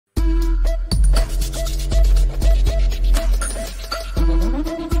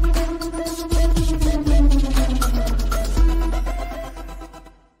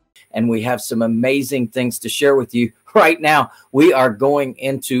and we have some amazing things to share with you right now. We are going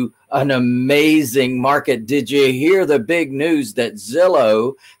into an amazing market. Did you hear the big news that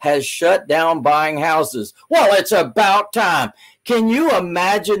Zillow has shut down buying houses? Well, it's about time. Can you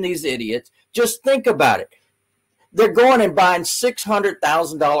imagine these idiots? Just think about it. They're going and buying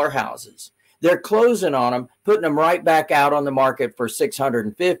 $600,000 houses. They're closing on them, putting them right back out on the market for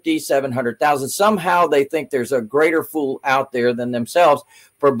 $650,000, $700,000. Somehow they think there's a greater fool out there than themselves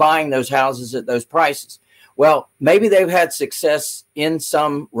for buying those houses at those prices. Well, maybe they've had success in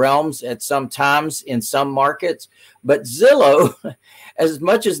some realms at some times in some markets, but Zillow, as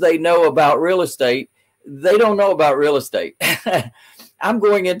much as they know about real estate, they don't know about real estate. I'm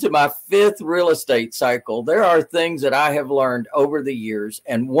going into my 5th real estate cycle. There are things that I have learned over the years.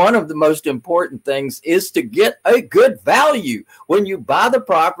 And one of the most important things is to get a good value. When you buy the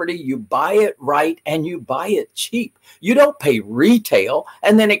property, you buy it right and you buy it cheap. You don't pay retail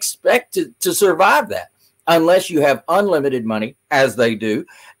and then expect to survive that unless you have unlimited money, as they do,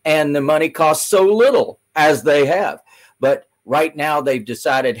 and the money costs so little, as they have. But right now they've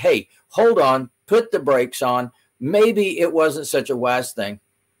decided, hey, hold on, put the brakes on. Maybe it wasn't such a wise thing.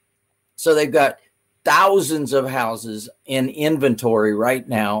 So they've got thousands of houses in inventory right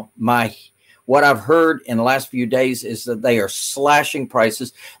now. What I've heard in the last few days is that they are slashing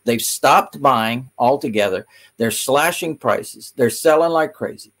prices. They've stopped buying altogether. They're slashing prices. They're selling like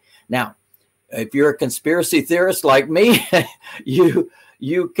crazy. Now, if you're a conspiracy theorist like me,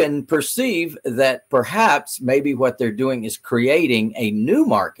 you can perceive that perhaps maybe what they're doing is creating a new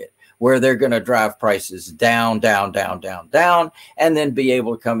market where they're going to drive prices down, down, down, down, down, and then be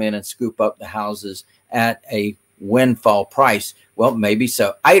able to come in and scoop up the houses at a windfall price. Well, maybe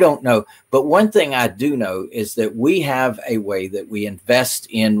so. I don't know. But one thing I do know is that we have a way that we invest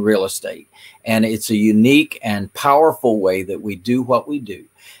in real estate, and it's a unique and powerful way that we do what we do.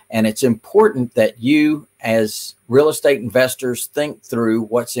 And it's important that you, as real estate investors, think through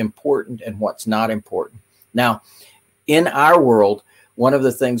what's important and what's not important. Now, in our world, one of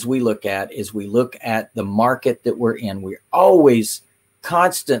the things we look at is we look at the market that we're in. We're always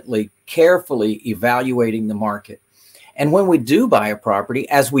constantly, carefully evaluating the market. And when we do buy a property,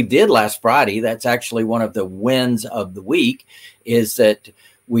 as we did last Friday, that's actually one of the wins of the week, is that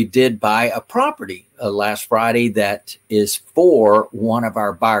we did buy a property last Friday that is for one of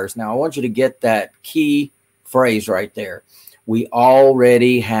our buyers. Now, I want you to get that key phrase right there. We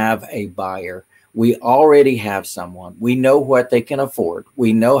already have a buyer. We already have someone. We know what they can afford.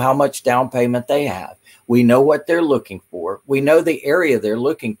 We know how much down payment they have. We know what they're looking for. We know the area they're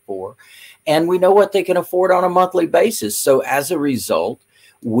looking for. And we know what they can afford on a monthly basis. So as a result,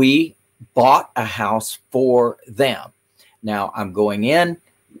 we bought a house for them. Now, I'm going in.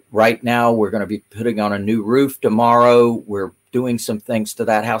 Right now, we're going to be putting on a new roof tomorrow. We're doing some things to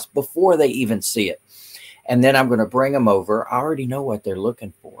that house before they even see it. And then I'm going to bring them over. I already know what they're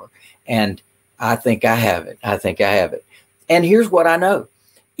looking for. And I think I have it. I think I have it. And here's what I know.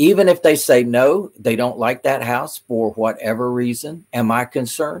 Even if they say no, they don't like that house for whatever reason, am I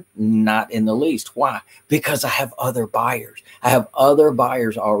concerned? Not in the least. Why? Because I have other buyers. I have other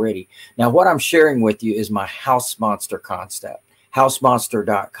buyers already. Now, what I'm sharing with you is my House Monster concept,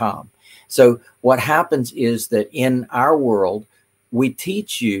 housemonster.com. So what happens is that in our world, we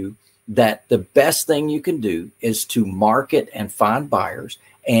teach you that the best thing you can do is to market and find buyers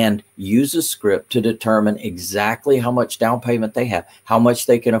and use a script to determine exactly how much down payment they have, how much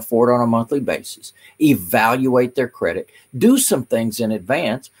they can afford on a monthly basis, evaluate their credit, do some things in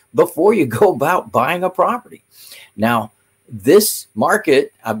advance before you go about buying a property. Now, this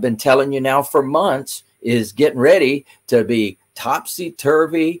market, I've been telling you now for months, is getting ready to be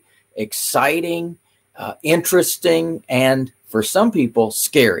topsy-turvy, exciting, interesting, and for some people,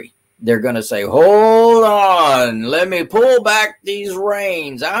 scary. They're going to say, hold on, let me pull back these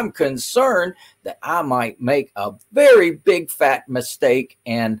reins. I'm concerned that I might make a very big fat mistake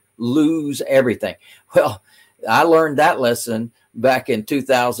and lose everything. Well, I learned that lesson back in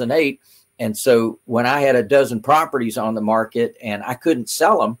 2008. And so when I had a dozen properties on the market and I couldn't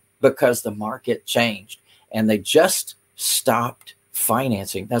sell them because the market changed and they just stopped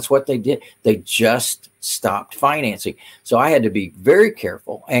financing. That's what they did. They just stopped financing. So I had to be very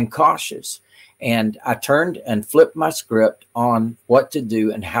careful and cautious. And I turned and flipped my script on what to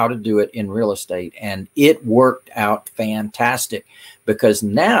do and how to do it in real estate. And it worked out fantastic because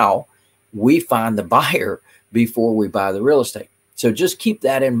now we find the buyer before we buy the real estate. So just keep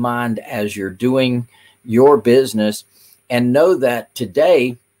that in mind as you're doing your business, and know that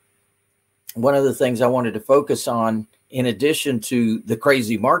today, one of the things I wanted to focus on, in addition to the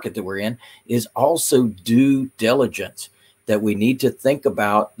crazy market that we're in, is also due diligence, that we need to think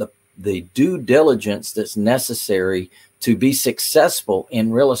about the the due diligence that's necessary to be successful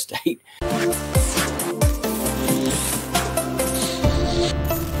in real estate.